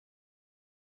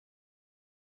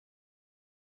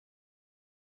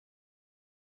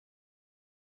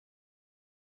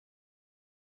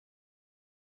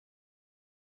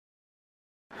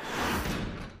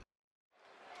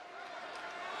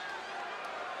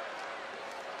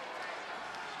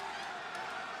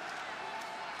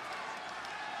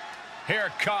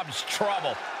Here comes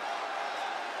trouble.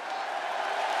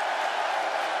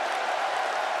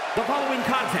 The following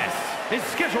contest is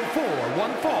scheduled for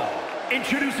one fall.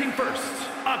 Introducing first,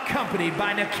 accompanied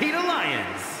by Nikita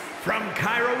Lyons from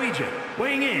Cairo, Egypt,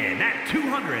 weighing in at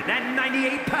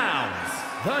 298 pounds,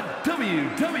 the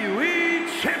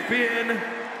WWE Champion,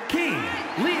 King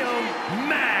Leo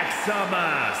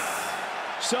Maximus.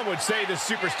 Some would say the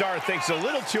superstar thinks a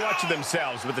little too much of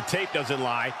themselves, but the tape doesn't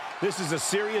lie. This is a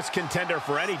serious contender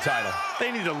for any title.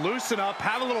 They need to loosen up,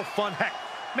 have a little fun, heck,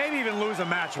 maybe even lose a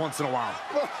match once in a while.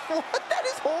 What? That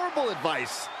is horrible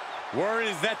advice. Word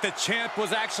is that the champ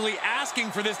was actually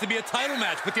asking for this to be a title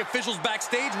match, but the officials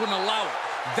backstage wouldn't allow it.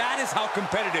 That is how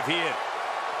competitive he is.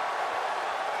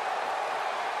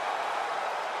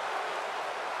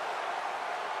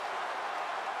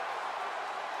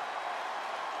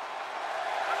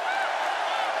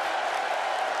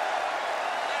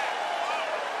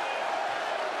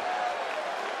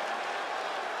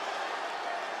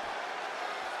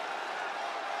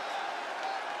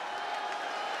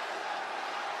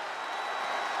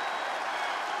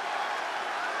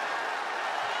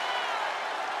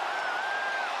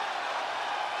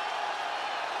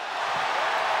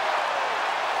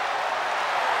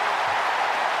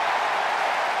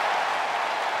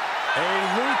 A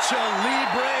Lucha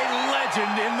Libre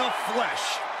legend in the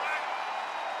flesh.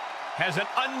 Has an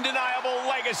undeniable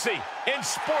legacy in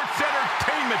sports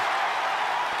entertainment.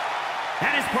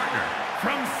 And his partner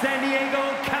from San Diego,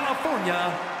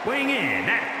 California, weighing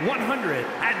in at 175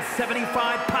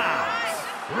 pounds,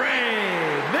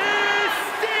 Rey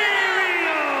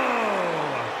Mysterio!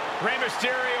 Rey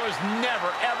Mysterio has never,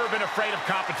 ever been afraid of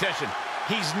competition.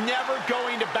 He's never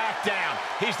going to back down.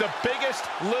 He's the biggest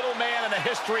little man in the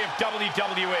history of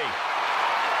WWE.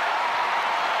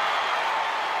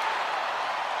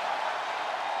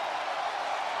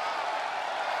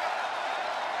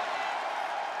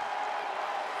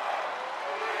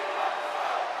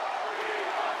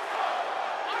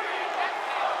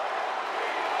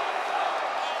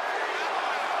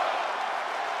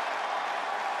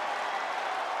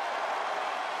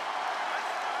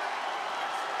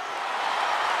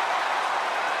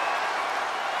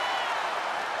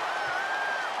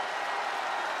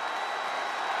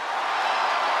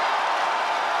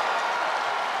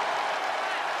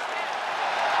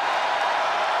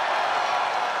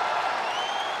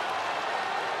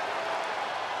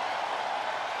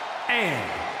 And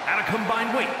at a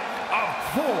combined weight of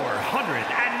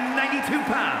 492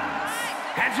 pounds,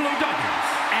 Angelo Dawkins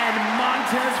and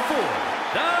Montez Ford,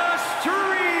 the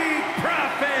Street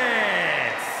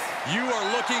Profits. You are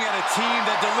looking at a team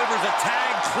that delivers a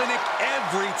tag clinic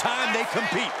every time they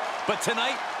compete. But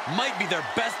tonight might be their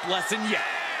best lesson yet.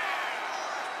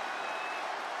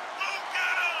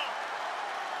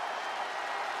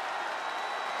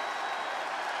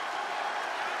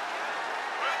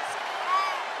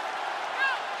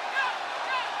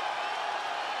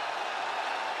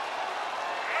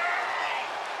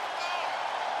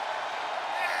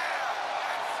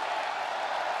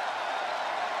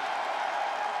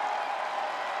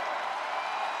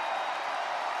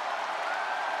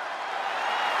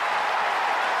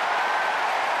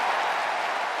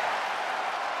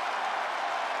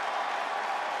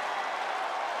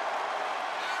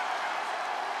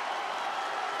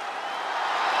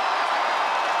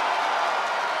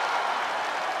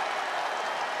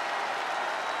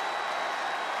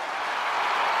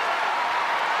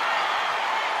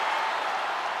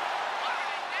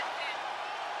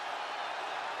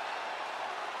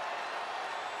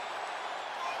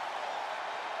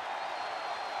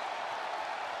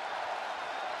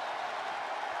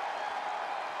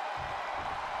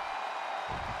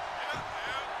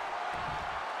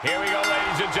 Here we go,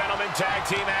 ladies and gentlemen. Tag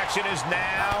team action is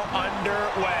now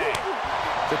underway.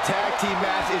 The tag team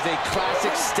match is a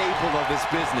classic staple of this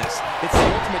business. It's the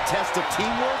ultimate test of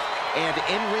teamwork and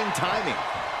in-ring timing.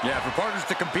 Yeah, for partners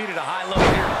to compete at a high level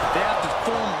here, they have to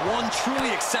form one truly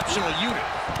exceptional unit,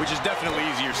 which is definitely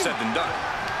easier said than done.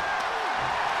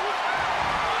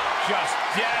 Just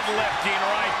deadlifting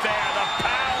right there. The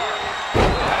power.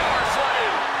 Power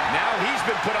slam. Now he's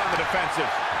been put on the defensive.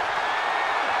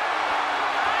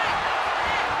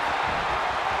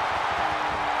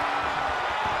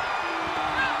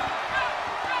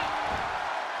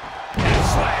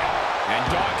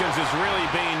 Dawkins is really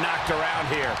being knocked around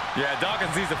here. Yeah,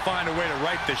 Dawkins needs to find a way to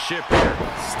right the ship here.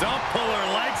 Stump puller,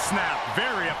 leg snap,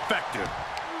 very effective.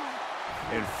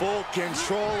 In full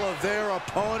control of their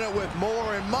opponent with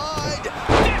more in mind.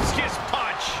 Discus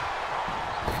punch.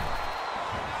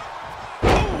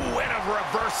 Ooh, and a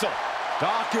reversal.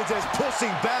 Dawkins is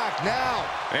pushing back now.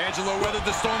 Angelo weathered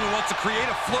the storm and wants to create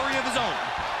a flurry of his own.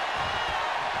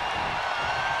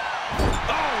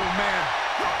 Oh, man.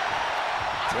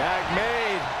 Tag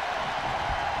made.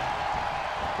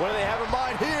 What do they have in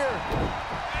mind here?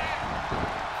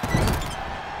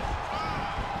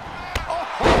 Oh,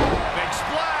 big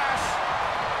splash.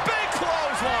 Big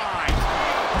clothesline.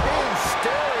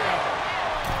 Mysterio.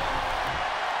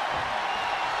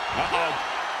 Uh-oh.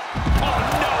 Oh,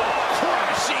 no.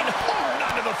 Crashing hard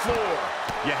onto the floor.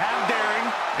 You have daring,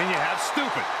 and you have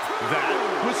stupid. That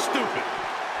was stupid.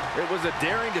 It was a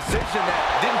daring decision that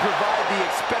didn't provide the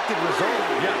expected result.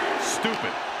 Yeah, stupid.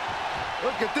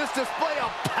 Look at this display of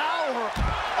power.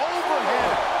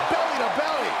 Overhead, belly to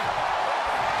belly.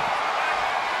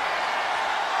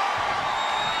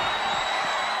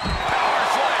 Power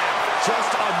slam.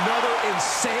 Just another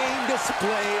insane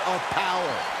display of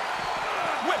power.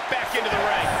 Whip back into the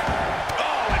ring.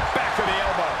 Oh, and back to the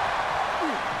elbow.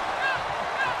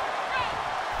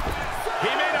 He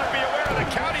may not be aware of the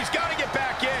count. He's got to get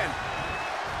back in.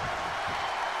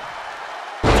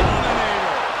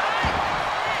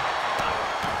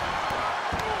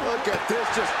 Look at this,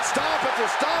 just stop after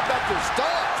stop after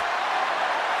stop.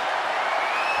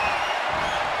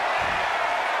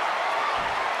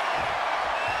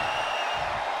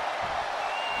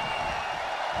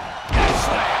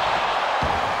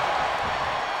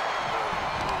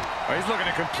 Oh, he's looking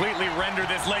to completely render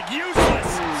this leg useless.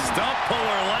 Stump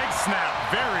puller leg snap.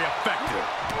 Very effective.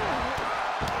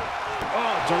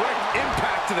 Oh, direct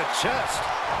impact to the chest.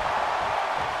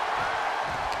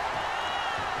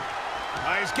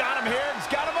 He's got him here. He's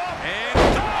got him up. And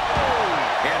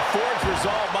And Ford's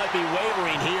resolve might be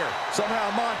wavering here. Somehow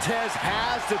Montez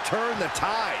has to turn the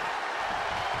tide.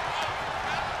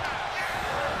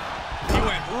 he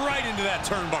went right into that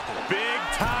turnbuckle. Big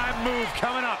time move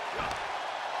coming up.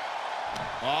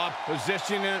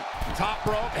 Position in top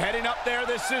rope, heading up there.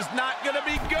 This is not going to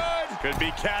be good. Could be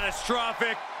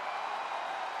catastrophic.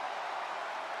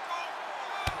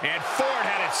 And Ford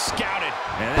had it scouted.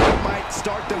 And that might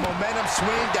start the momentum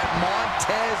swing that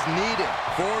Montez needed.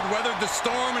 Ford weathered the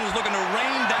storm and is looking to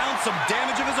rain down some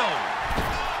damage of his own.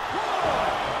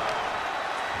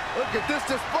 Look at this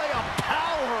display of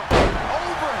power.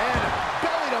 Overhead,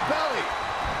 belly to belly.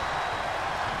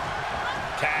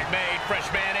 Tag made, fresh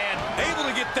man in. Able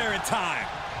to get there in time.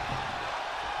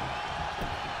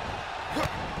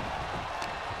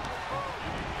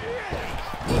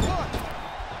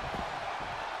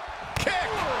 Kick.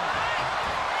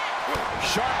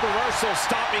 Sharp reversal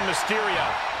stopping Mysterio.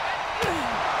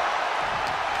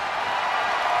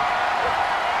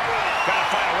 Gotta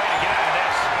find a way to get out of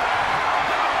this.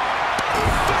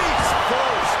 Face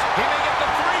first. He may get the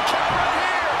 3 count right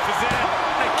here. This is it.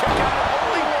 They kick out of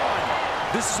only one.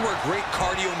 This is where great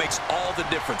cardio makes all the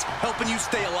difference, helping you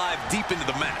stay alive deep into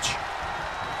the match.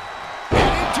 And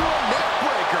into a neck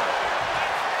breaker.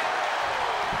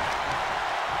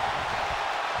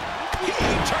 He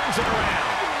turns it around.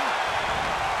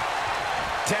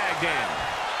 Tagged in.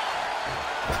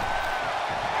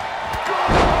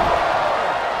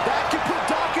 That can put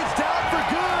Dawkins down for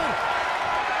good.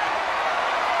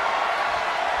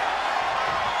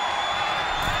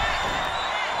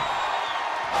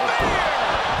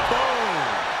 Boom.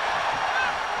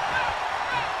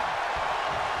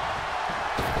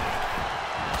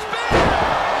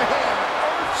 Man,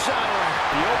 earth-shattering.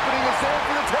 The opening is there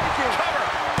for the taking. Cover.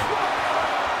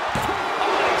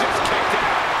 Oh, he just kicked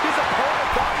out. His opponent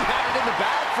thought he had it in the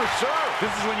bag for sure.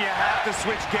 This is when you have to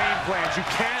switch game plans. You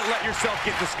can't let yourself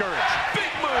get discouraged. Big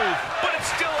move, but it's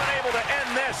still unable to end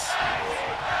this.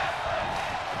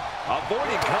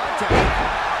 Avoiding contact.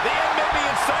 The end may be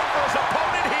in sight for his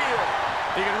opponent here.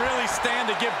 He can really stand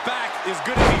to get back as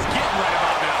good as he's getting right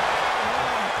about now.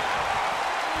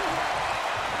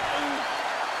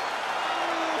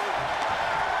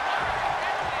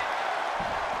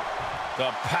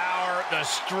 The power, the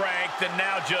strength, and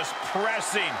now just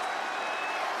pressing.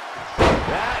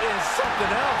 That is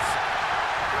something else.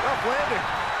 Rough landing.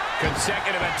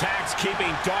 Consecutive attacks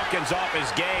keeping Dawkins off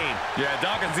his game. Yeah,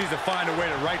 Dawkins needs to find a way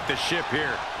to right the ship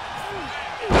here.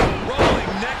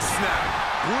 Rolling neck snap.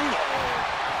 Brutal.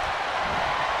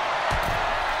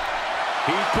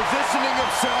 He's positioning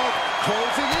himself,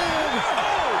 closing in.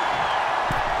 Oh!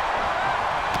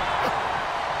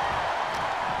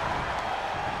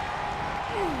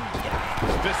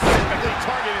 Specifically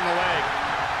targeting the leg.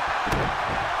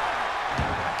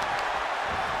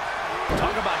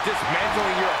 Talk about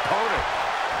dismantling your opponent.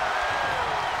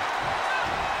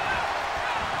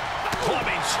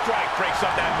 Clubbing strike breaks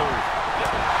up that move.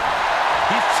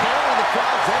 He's channeling the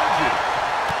crowd's energy.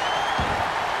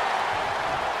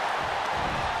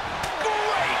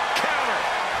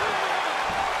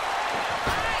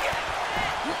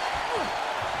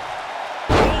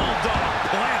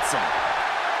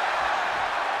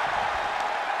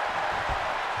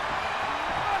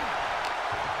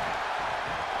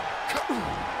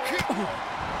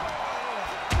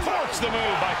 Forks the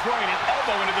move by throwing an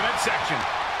elbow into the midsection.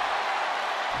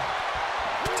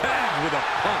 Tagged with a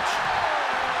punch.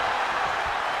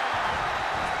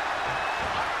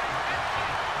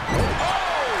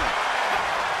 Oh!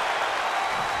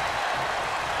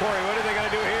 Corey, what are they going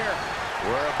to do here?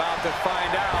 We're about to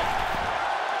find out.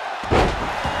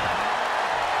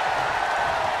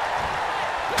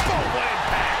 Oh, what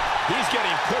impact! He's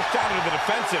getting pushed out into the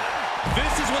defensive.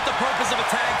 This is what the purpose of a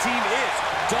tag team is.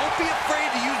 Don't be afraid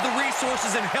to use the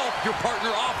resources and help your partner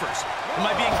offers. Am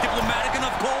I being diplomatic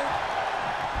enough, Cole?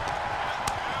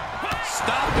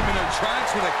 Stopped them in their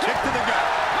tracks with a kick to the gut.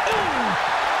 Ooh.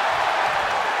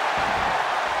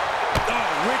 Oh,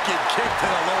 wicked kick to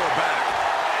the lower back.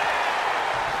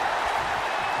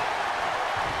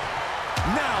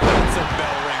 Now that's a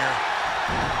bell ringer.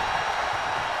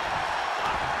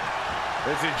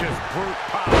 This is just brute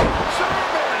power.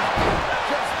 German!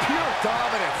 Just pure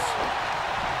dominance.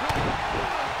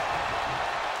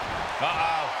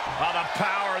 Uh-oh. Oh, the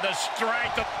power, the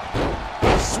strength.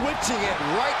 Switching it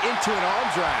right into an arm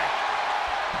drag.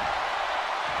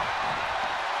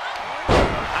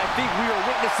 I think we are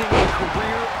witnessing a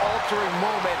career-altering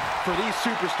moment for these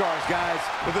superstars, guys.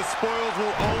 But the spoils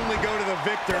will only go to the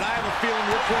victor, and I have a feeling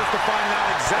we're close to finding out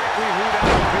exactly who that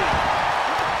will be.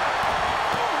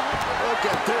 Look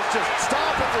at this, just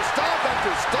stop after stop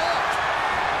after stop.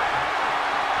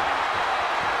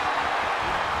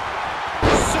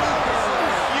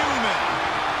 Superhuman.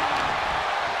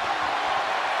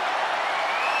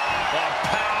 The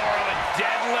power of a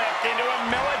deadlift into a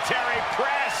military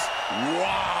press.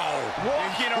 Wow.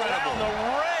 Walking around the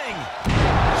ring.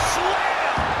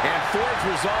 Slam! And Ford's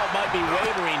resolve might be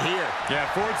wavering here. Yeah,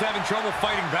 Ford's having trouble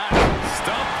fighting back.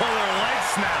 Stump puller leg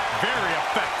snap. Very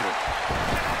effective.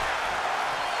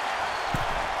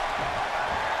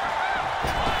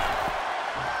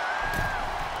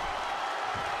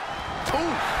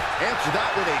 Answer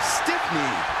that with a stiff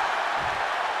knee.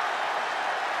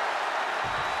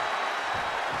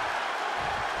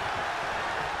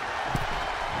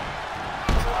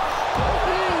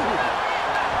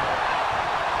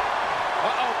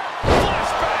 Uh-oh.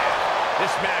 Flashback!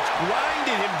 This match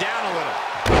grinded him down a little.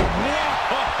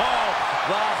 Whoa!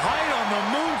 The height on the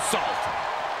moonsault.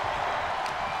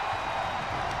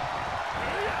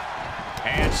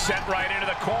 And sent right into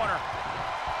the corner.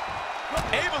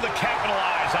 Able to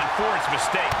capitalize on Ford's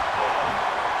mistake.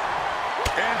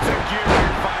 And Tajiri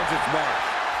finds its mark.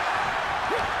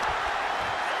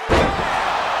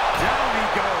 Down he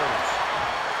goes.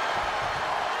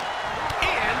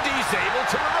 And he's able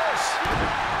to reverse.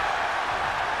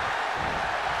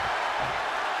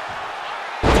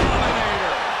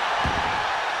 Dominator.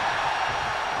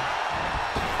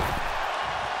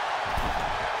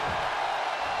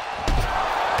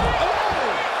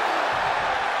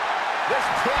 This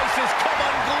place has come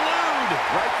unglued.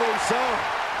 Rightfully so.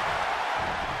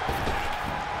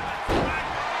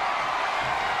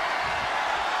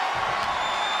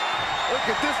 Look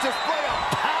at this display of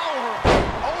power.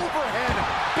 Overhead,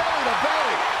 belly to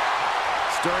belly.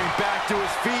 Stirring back to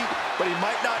his feet, but he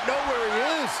might not know where he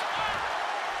is.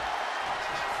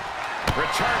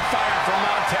 Return fire from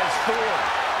Montez Ford.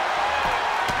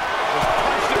 Was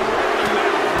punched him right in the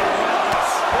mouth.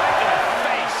 Right in the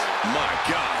face. My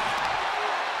God.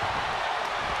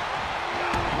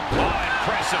 Oh,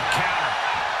 impressive counter.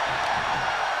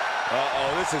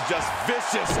 Uh-oh, this is just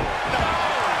vicious. No!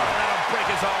 That'll break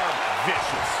his arm.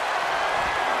 Vicious.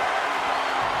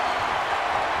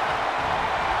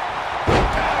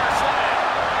 Power slam.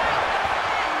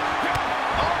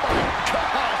 Oh, my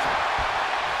God.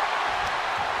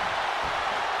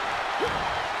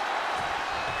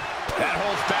 That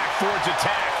holds back Ford's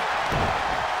attack.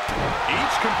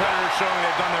 Each competitor showing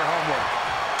they've done their homework.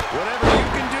 Whatever you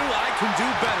can do, I can do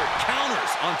better.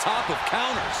 Counters on top of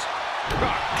counters. Oh,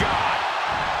 God.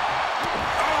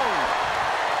 Oh!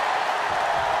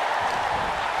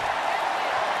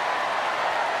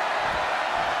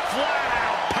 Flat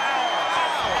out power.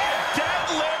 Oh.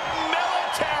 Deadlift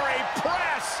military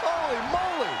press. Holy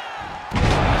moly.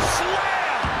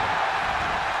 Slam.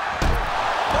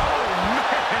 Oh,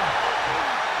 man.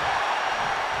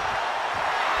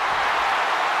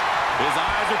 His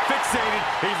eyes are fixated.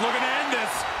 He's looking to end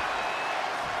this.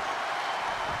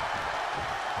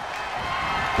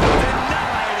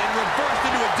 Denied and reversed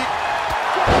into a deep...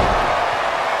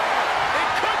 It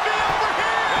could be over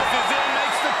here. This is it,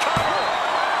 makes the cover.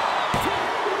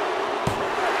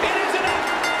 It is enough.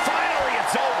 Finally,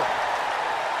 it's over.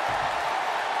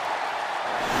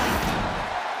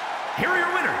 Here are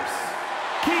your winners,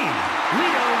 King,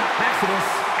 Leo, Maximus,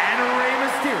 and Rey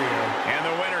Mysterio. And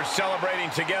the winner partners celebrating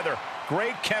together.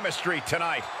 Great chemistry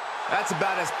tonight. That's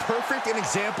about as perfect an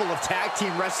example of tag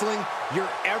team wrestling you're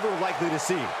ever likely to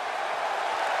see.